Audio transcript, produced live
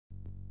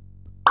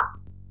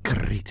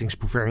Greetings,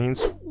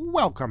 Bavarians.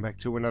 Welcome back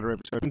to another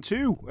episode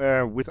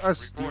 2 with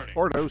us, the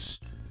Ordos.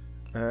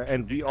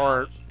 And we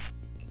are...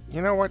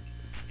 You know what?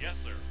 Yes,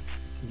 sir.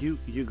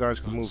 You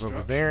guys can move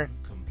over there.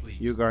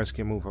 You guys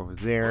can move over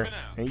there.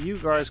 And you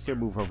guys can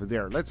move over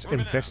there. Let's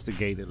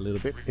investigate it a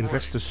little bit.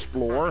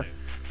 Explore.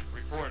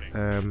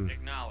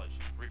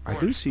 I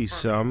do see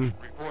some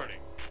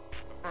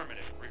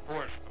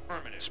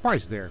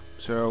spies there.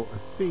 So I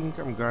think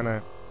I'm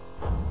gonna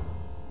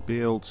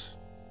build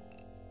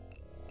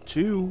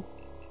 2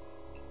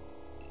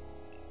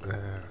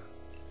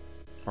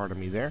 pardon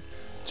me there,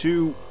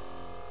 2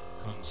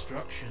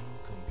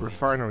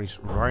 refineries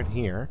right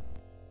here.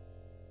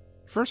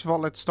 First of all,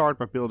 let's start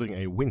by building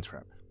a wind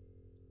trap,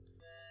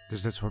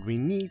 because that's what we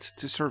need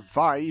to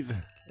survive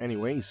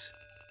anyways.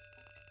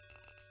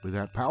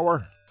 Without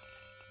power,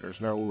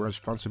 there's no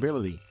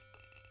responsibility,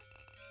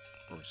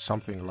 or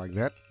something like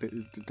that.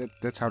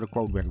 That's how the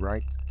quote went,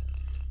 right?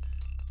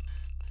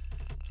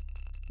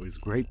 With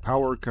great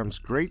power comes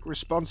great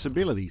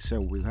responsibility. So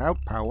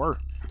without power,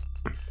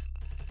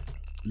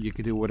 you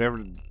can do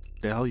whatever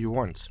the hell you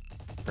want,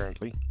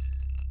 apparently.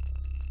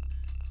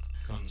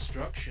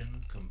 Construction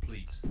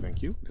complete.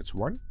 Thank you. That's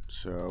 1.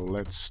 So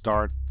let's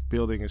start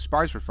building a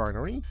spice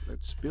refinery.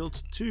 Let's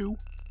build 2.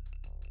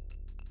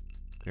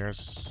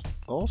 There's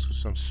also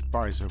some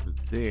spice over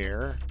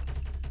there.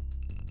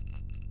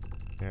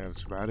 Yeah,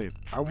 that's about it.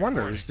 I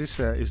wonder, is this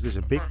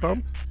a big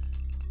pump?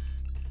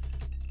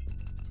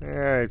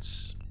 Yeah,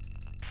 it's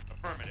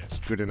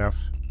good enough.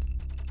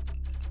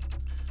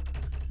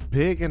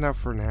 Big enough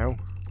for now.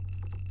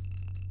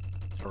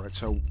 Alright,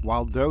 so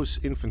while those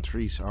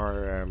infantries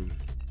are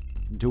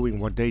doing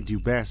what they do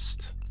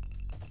best,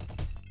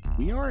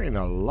 we are in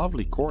a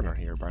lovely corner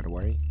here, by the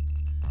way.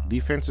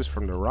 Defenses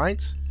from the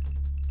right.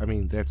 I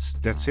mean, that's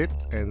it.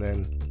 And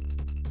then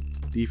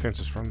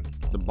defenses from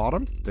the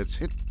bottom.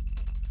 That's it.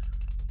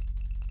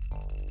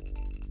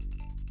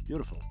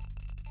 Beautiful.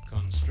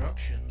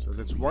 Construction. So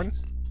that's 1.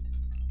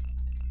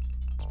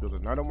 Build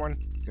another one,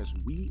 because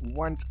we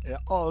want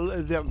all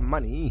the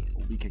money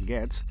we can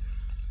get.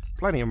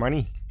 Plenty of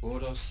money.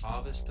 Ordos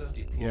harvester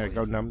deployed. Yeah,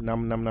 go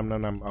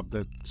num up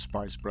the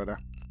spice, brother.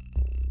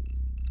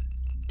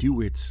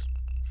 Do it.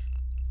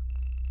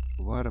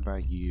 What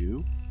about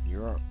you?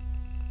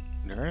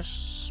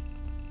 There's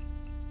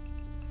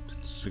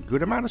a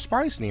good amount of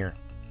spice near.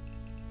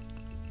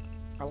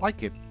 I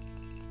like it.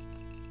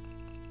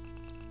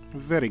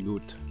 Very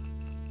good.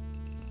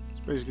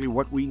 Basically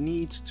what we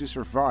need to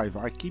survive.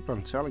 I keep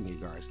on telling you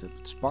guys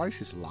that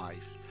spice is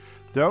life.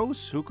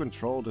 Those who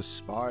control the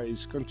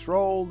spice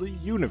control the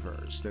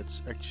universe.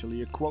 That's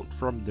actually a quote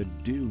from the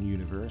Dune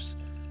universe.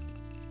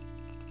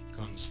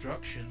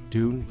 Construction.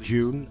 Dune,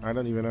 June, I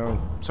don't even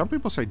know. Some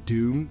people say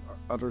Dune,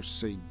 others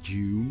say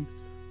June.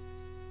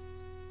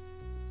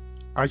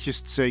 I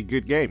just say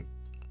good game.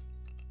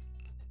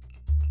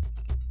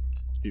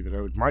 Even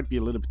though it might be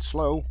a little bit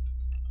slow.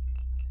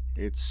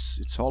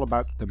 It's all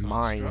about the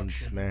mind,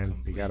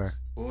 man. You gotta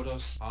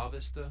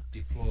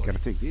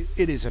think.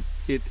 It is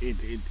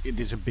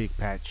a big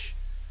patch.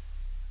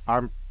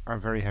 I'm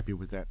very happy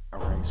with that.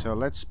 Okay, so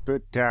let's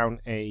put down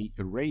a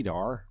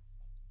radar,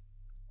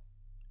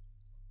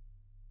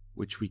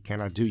 which we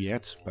cannot do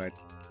yet, but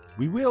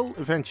we will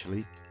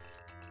eventually.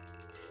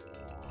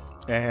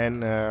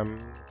 And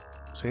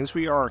since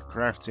we are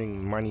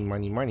crafting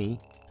money,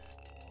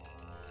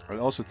 I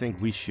also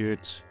think we should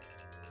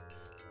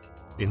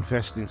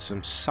invest in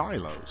some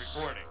silos.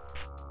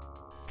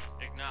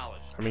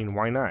 I mean,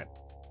 why not?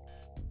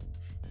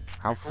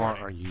 How far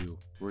are you?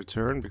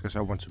 Return, because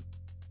I want to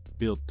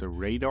build the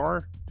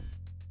radar.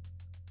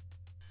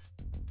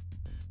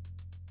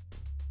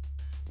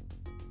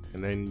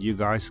 And then you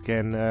guys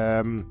can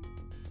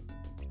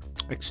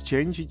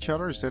exchange each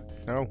other. Is that,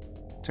 no?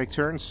 Take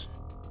turns?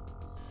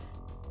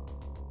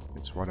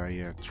 That's what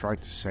I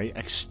tried to say.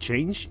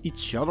 Exchange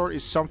each other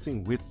is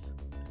something with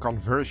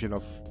conversion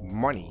of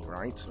money,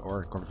 right?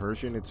 Or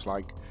conversion, it's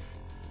like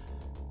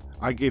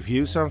I give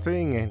you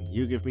something and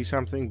you give me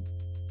something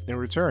in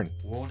return.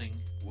 Warning,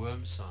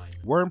 worm sign.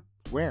 Worm?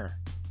 Where?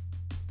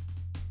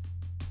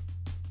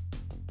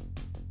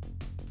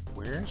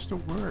 Where's the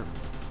worm?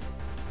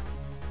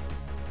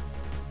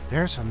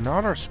 There's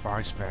another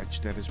spice patch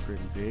that is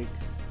pretty big.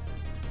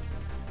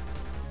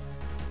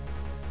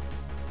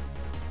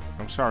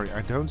 I'm sorry,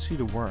 I don't see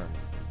the worm.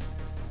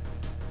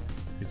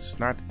 It's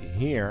not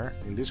here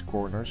in this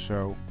corner,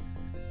 so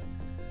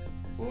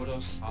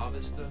Ordos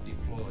harvester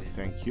deployed.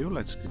 Thank you.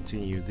 Let's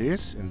continue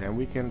this, and then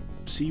we can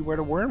see where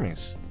the worm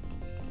is.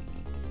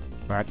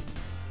 But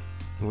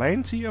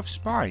plenty of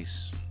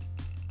spice.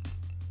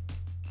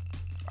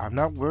 I'm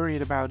not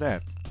worried about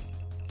that.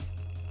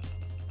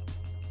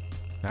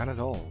 Not at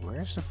all.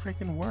 Where's the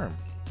freaking worm?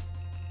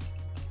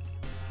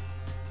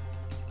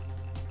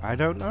 I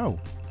don't know.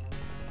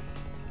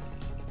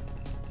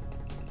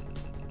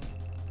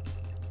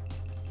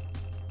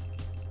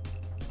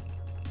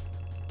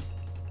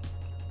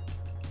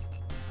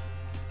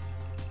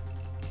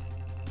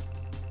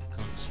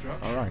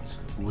 Alright,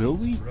 will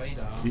we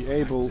be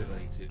able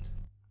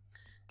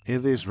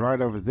It is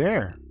right over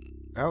there.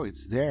 Oh,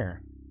 it's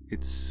there.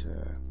 It's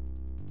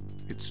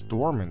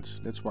dormant.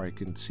 That's why I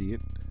couldn't see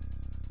it.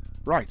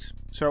 Right.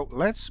 So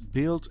let's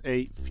build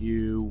a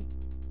few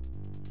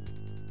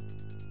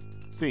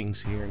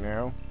things here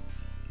now.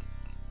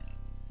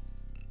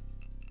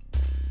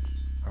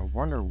 I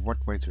wonder what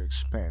way to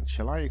expand.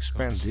 Shall I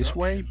expand this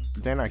way?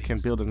 Then I can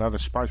build another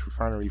spice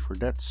refinery for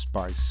that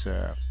spice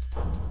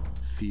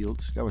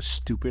field. That was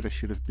stupid. I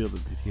should have built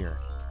it here.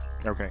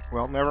 Okay,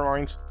 well, never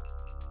mind.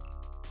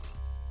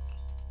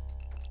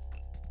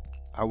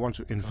 I want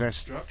to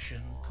invest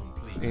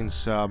in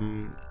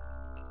some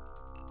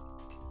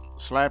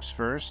slabs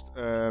first,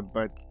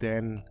 but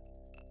then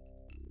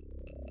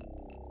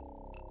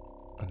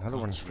another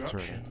one is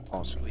returning.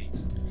 Awesome.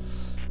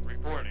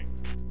 Reporting.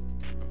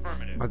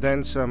 Affirmative. But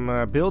then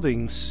some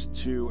buildings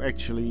to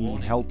actually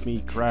help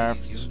me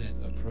craft.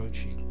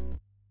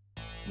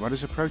 What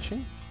is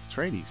approaching?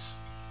 Atreides.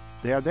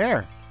 They are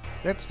there.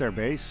 That's their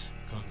base.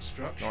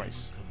 Construction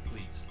Nice.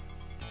 complete.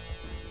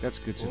 That's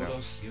good to know.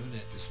 Ordos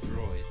unit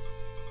destroyed.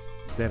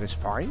 That is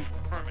fine.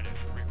 Affirmative.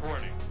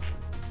 Reporting.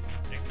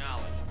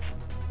 Acknowledged.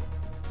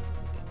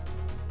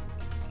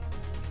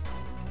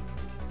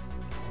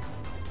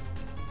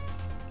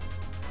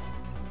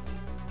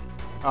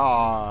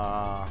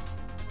 Ah.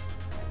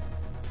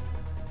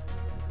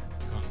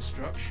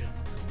 Construction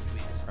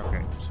complete.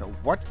 Okay, so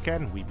what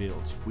can we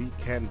build? We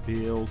can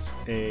build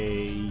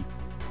a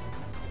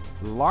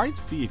light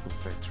vehicle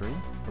factory.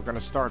 We're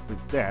gonna start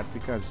with that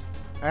because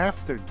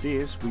after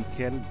this we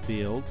can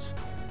build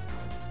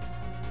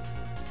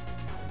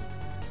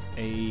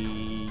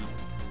a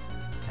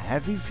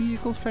heavy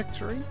vehicle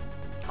factory.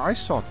 I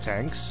saw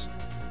tanks.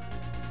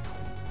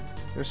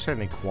 They're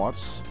sending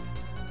quads.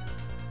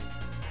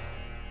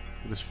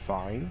 It is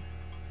fine.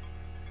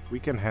 We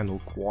can handle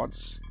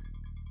quads.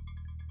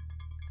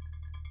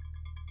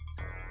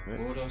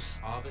 Ordos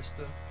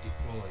harvester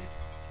deployed.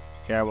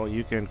 Yeah, well,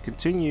 you can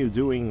continue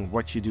doing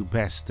what you do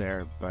best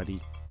there, buddy.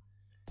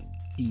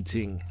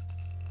 Eating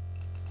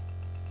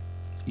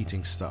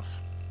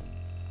stuff.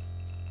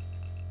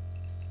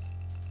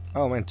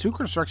 Oh man, 2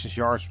 construction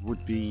yards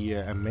would be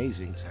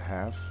amazing to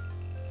have.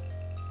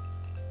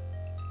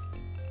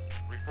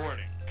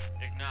 Reporting.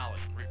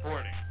 Acknowledged.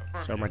 Reporting.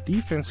 So my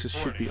defenses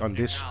should be on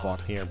this spot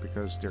here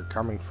because they're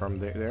coming from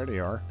there. There they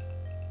are.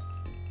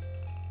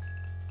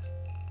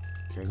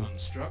 Okay.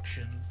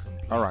 Construction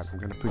complete. Alright, I'm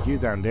gonna put you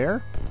down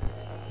there.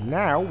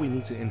 Now we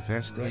need to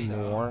invest in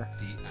more.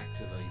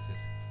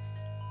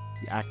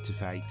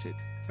 Deactivated.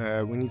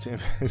 We need to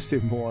invest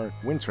in more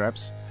wind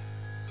traps,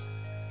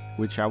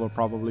 which I will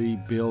probably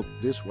build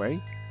this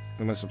way,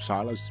 and then some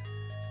silos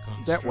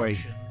that way.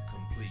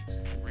 Complete.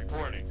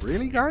 Reporting.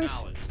 Really,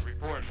 guys?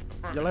 Report.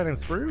 You let him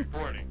through?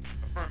 Reporting.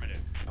 Affirmative.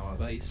 Our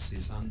base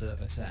is under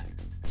attack.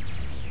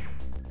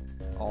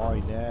 I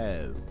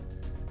know.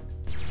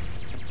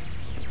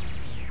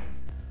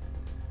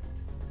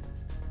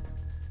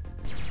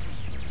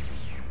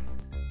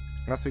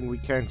 Nothing we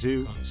can't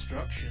do.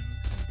 Construction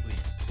complete.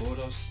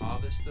 Ordos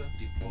harvester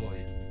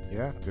deployed.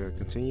 Yeah, good.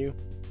 Continue.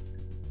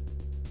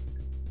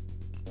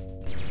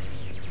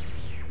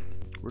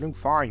 We're doing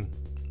fine.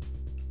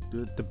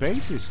 The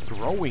base is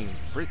growing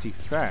pretty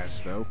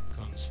fast, though.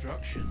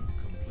 Construction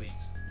complete.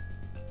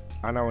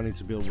 I know I need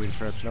to build wind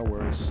traps. No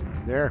worries.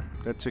 There,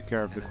 that took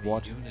care of the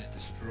quad. Unit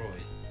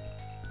destroyed.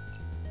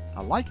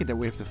 I like it that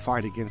we have to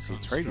fight against the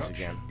Atreides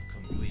again.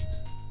 Complete.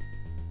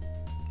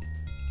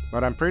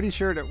 But I'm pretty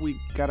sure that we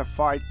gotta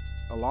fight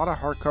a lot of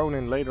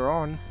Harkonnen later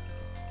on.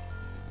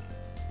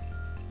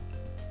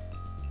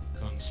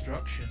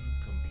 Construction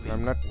complete.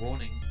 I'm not.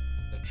 Warning.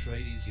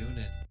 Atreides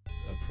unit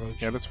approaching.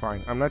 Yeah, that's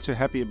fine. I'm not too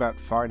happy about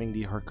fighting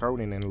the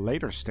Harkonnen in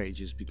later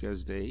stages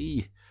because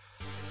they,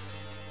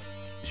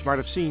 as you might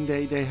have seen,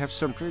 they have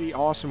some pretty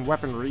awesome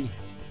weaponry.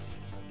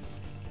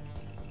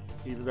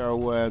 Even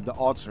though the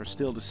odds are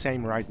still the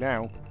same right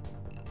now.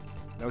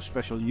 No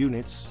special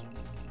units.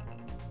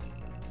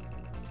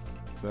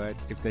 But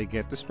if they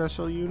get the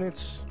special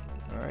units,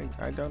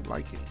 I don't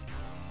like it.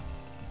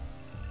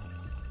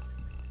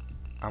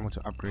 I want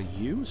to upgrade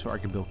you so I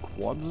can build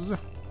quads.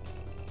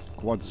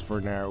 Quads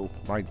for now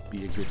might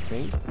be a good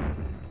thing.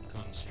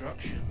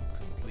 Construction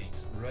complete.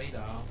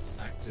 Radar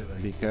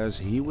activated. Because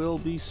he will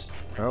be...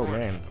 Oh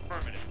man.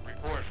 Affirmative.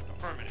 Report.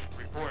 Affirmative.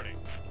 Reporting.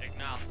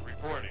 Acknowledge.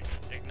 Reporting.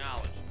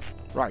 Acknowledge.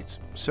 Right.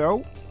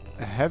 So,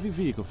 a heavy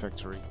vehicle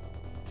factory.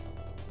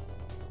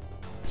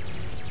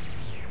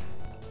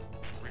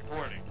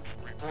 Reporting.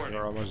 Reporting.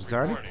 We're almost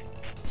done.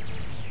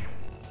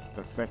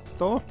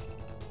 Perfecto.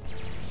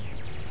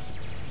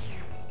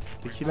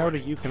 Did you know that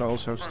you can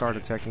also start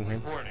attacking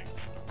him?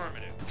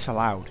 It's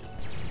allowed.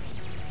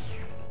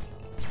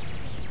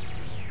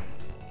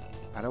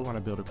 I don't want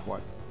to build a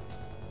quad.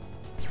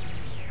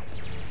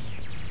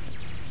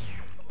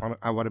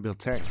 I want to build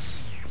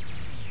tanks.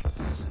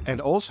 And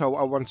also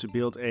I want to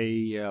build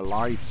a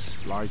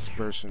light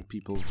person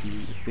people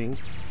thing.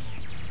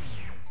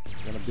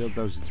 I'm gonna build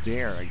those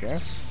there, I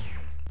guess.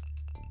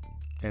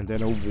 And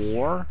then a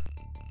war.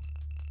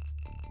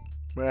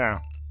 Yeah.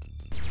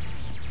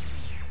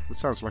 That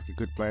sounds like a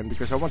good plan,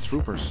 because I want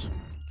troopers.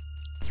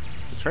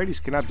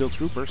 Atreides cannot build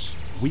troopers.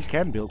 We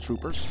can build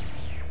troopers.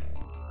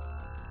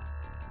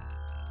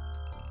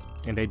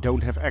 And they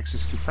don't have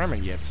access to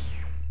Fremen yet.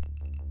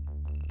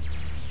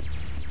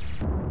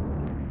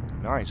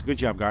 Nice, good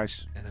job,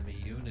 guys. Enemy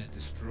unit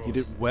destroyed. You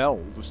did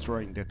well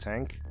destroying that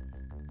tank.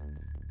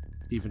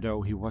 Even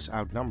though he was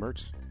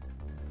outnumbered.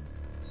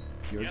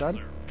 You're Yes, done?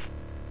 sir.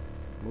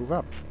 Move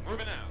up.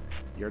 Moving out.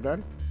 You're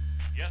done?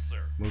 Yes,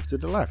 sir. Move to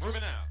the left.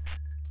 Moving out.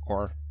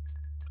 Or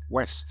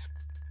west.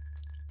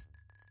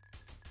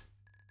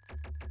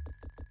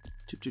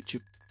 Chip, chip,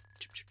 chip.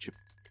 Chip, chip, chip.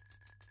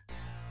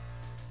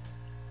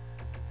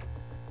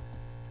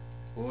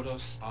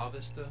 Ordos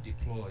harvester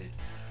deployed.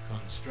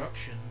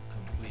 Construction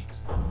complete.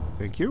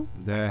 Thank you.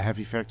 The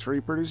heavy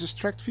factory produces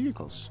tracked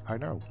vehicles. I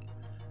know.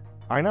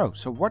 I know.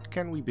 So what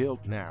can we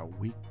build now?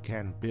 We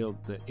can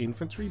build the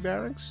infantry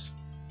barracks.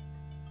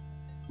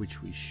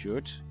 Which we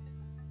should.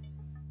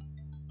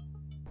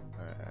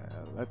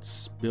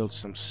 Let's build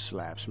some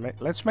slabs.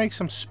 Let's make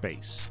some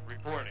space.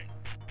 Reporting.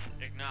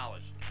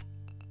 Acknowledged.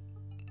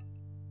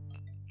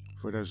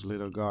 For those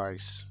little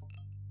guys.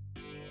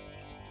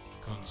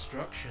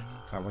 Construction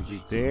I want you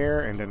complete.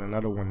 there, and then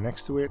another one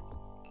next to it.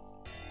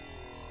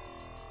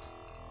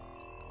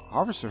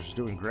 Harvester's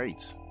doing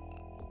great.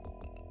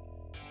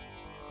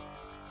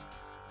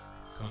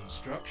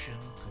 Construction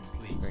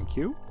complete. Thank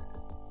you.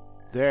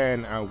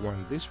 Then I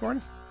want this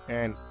one.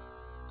 And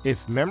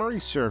if memory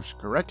serves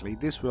correctly,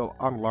 this will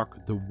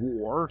unlock the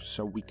war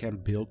so we can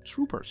build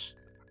troopers.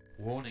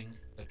 Warning,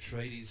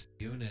 Atreides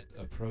unit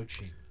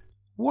approaching.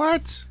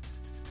 What?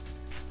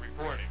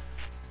 Reporting.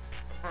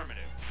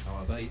 Affirmative.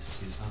 Our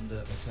base is under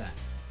attack.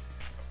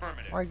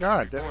 Affirmative. My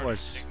God, that Reporting.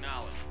 was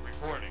Acknowledged.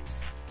 Reporting.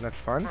 not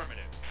fun.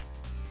 Affirmative.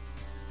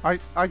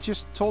 I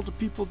just told the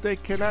people they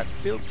cannot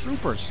build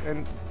troopers,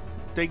 and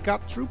they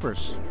got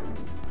troopers.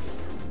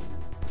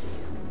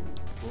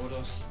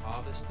 Ordos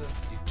harvester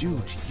deployed.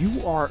 Dude,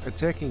 you are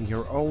attacking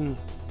your own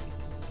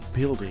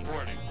building.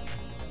 Reporting.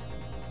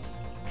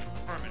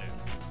 Affirmative.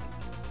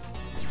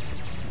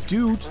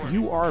 Dude,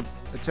 you are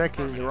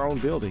attacking your own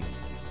building.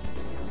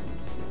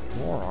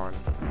 Moron.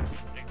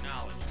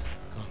 Acknowledged.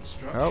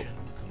 Construction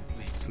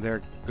complete.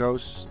 There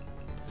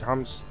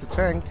comes the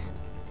tank.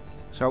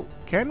 So,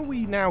 can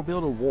we now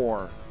build a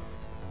war?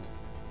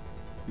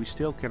 We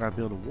still cannot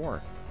build a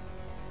war.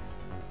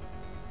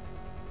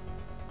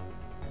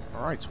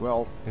 Alright,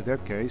 well, in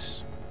that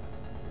case,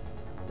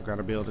 we're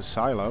gonna build a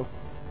silo.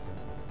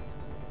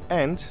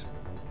 And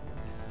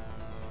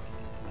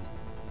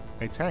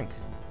a tank.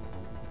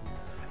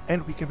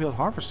 And we can build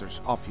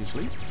harvesters,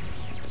 obviously.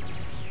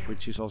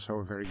 Which is also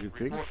a very good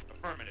thing. Report.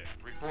 Affirmative.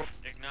 Report.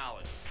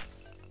 Acknowledged.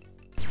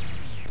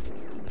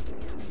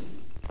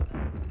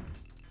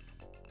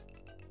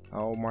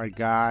 Oh my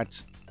god.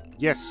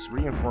 Yes,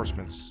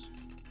 reinforcements.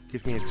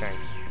 Give me a tank.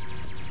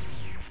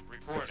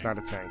 Reporting. That's not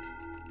a tank.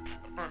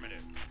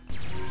 Affirmative.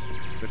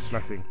 That's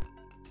nothing.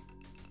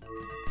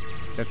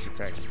 That's a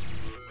tank.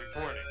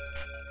 Reporting.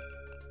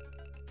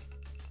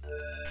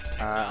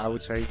 I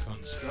would say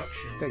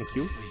Construction thank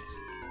you.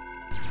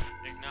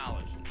 complete.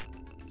 Acknowledged.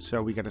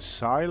 So we got a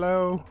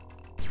silo.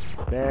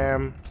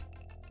 Bam.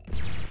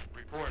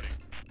 Reporting.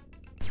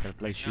 Gonna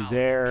place you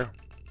there.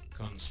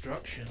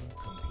 Construction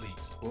complete.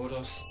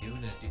 Ordos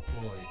unit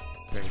deployed.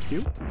 Thank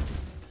you.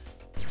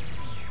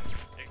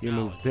 You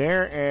move Acknowledged.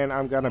 there, and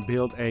I'm gonna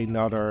build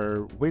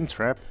another wind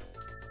trap.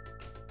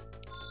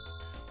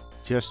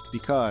 Just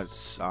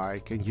because I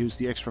can use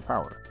the extra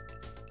power.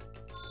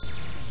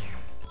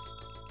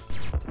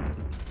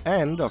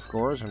 And, of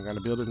course, I'm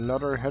gonna build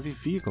another heavy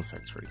vehicle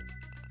factory.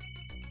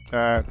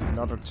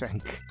 Another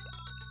tank.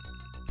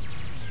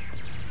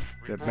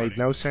 That made Reporting.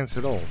 no sense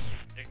at all.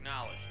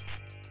 Acknowledged.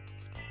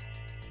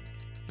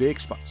 Big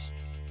spice.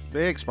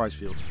 Big spice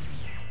field.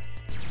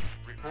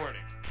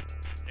 Reporting.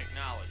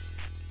 Acknowledged.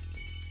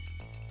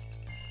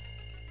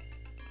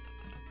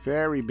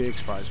 Very big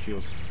spice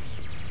field.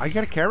 I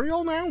got a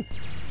carry-all now?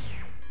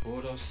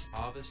 Ordos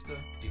harvester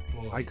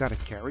deployed. I got a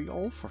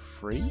carry-all for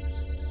free?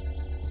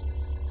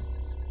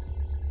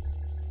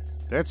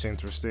 That's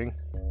interesting.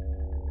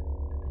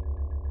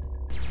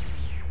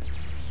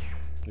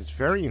 It's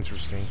very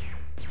interesting.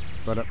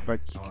 But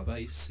Our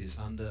base is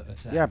under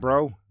attack. yeah,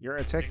 bro, you're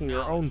attacking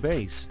your own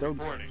base. Don't.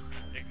 Reporting.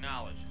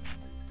 Acknowledged.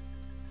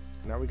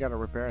 Now we gotta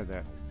repair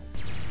that.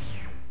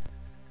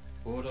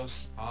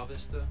 Ordos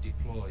harvester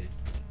deployed.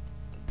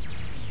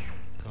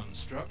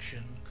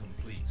 Construction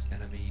complete.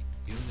 Enemy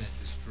unit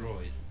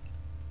destroyed.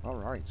 All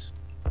right,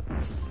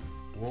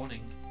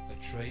 Warning,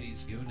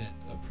 Atreides unit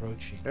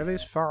approaching. that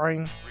is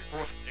fine.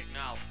 Report.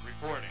 Acknowledged.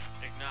 Reporting.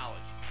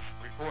 Acknowledged.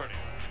 Reporting.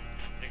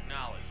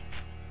 Acknowledged.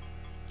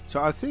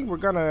 So I think we're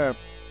gonna.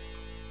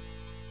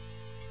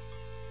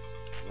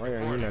 Why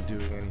are you not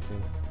doing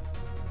anything?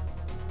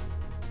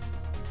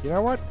 You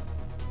know what?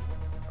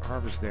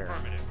 Harvest there.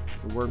 Affirmative.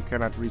 The worm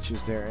cannot reach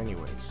us there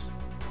anyways.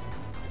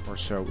 Or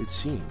so it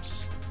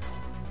seems.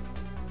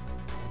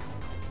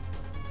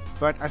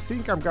 But I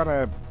think I'm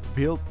gonna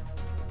build...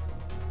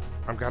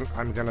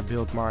 I'm gonna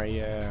build my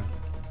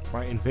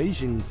my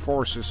invasion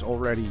forces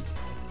already,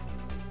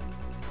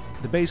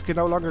 the base can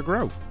no longer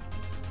grow.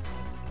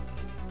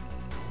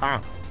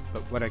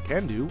 But what I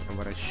can do, and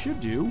what I should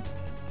do,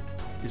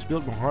 is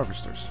build more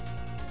harvesters.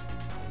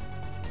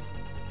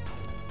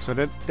 So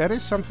that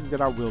is something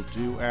that I will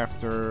do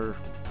after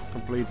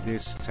complete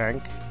this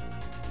tank.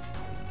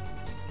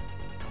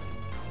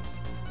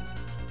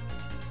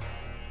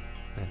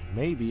 And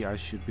maybe I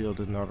should build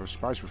another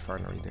spice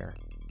refinery there.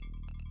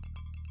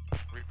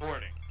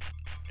 Reporting.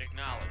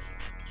 Acknowledged.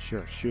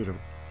 Sure, shoot him.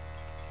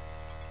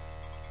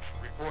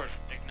 Reporting.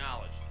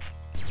 Acknowledged.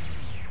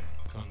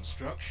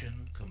 Construction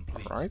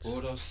complete. Alright.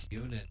 Ordos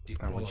unit I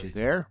deployed. want you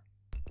there.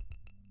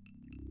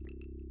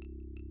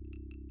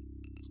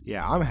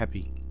 Yeah, I'm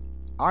happy.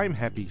 I'm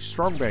happy.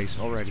 Strong base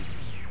already.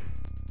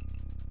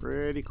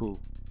 Pretty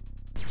cool.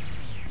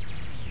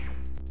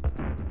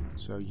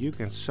 So you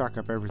can suck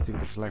up everything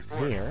that's left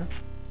here.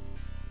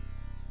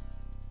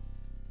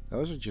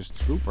 Those are just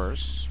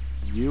troopers.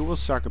 You will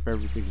suck up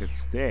everything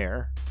that's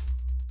there.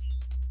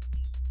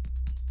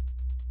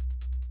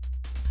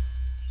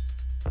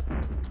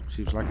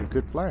 Seems like a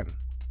good plan.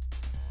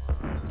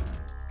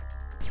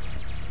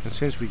 And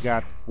since we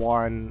got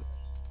one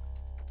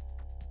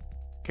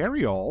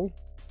carry-all,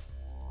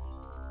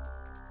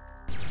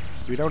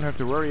 we don't have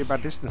to worry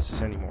about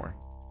distances anymore.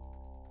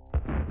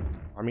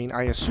 I mean,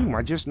 I assume.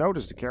 I just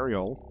noticed the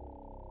carry-all.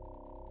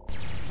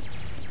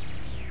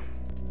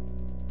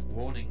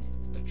 Warning,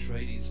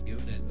 Atreides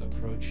unit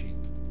approaching.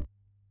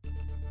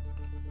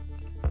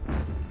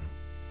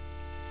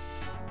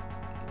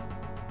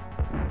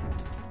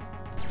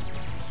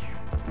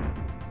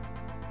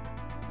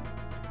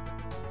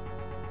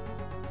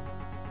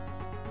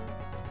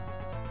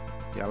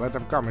 Yeah, let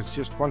them come. It's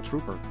just one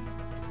trooper.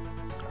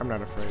 I'm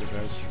not afraid of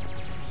those.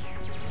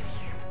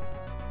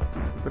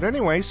 But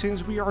anyway,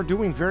 since we are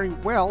doing very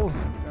well,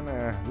 I'm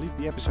gonna leave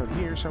the episode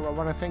here. So I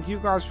want to thank you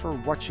guys for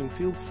watching.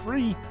 Feel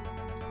free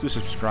to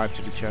subscribe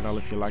to the channel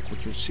if you like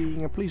what you're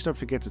seeing. And please don't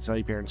forget to tell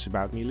your parents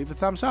about me. Leave a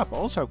thumbs up.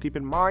 Also, keep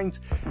in mind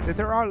that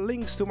there are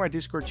links to my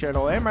Discord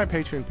channel and my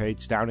Patreon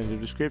page down in the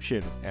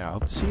description. And I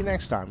hope to see you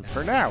next time.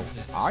 For now,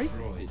 I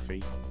will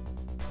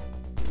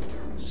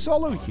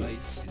solo you.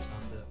 Base is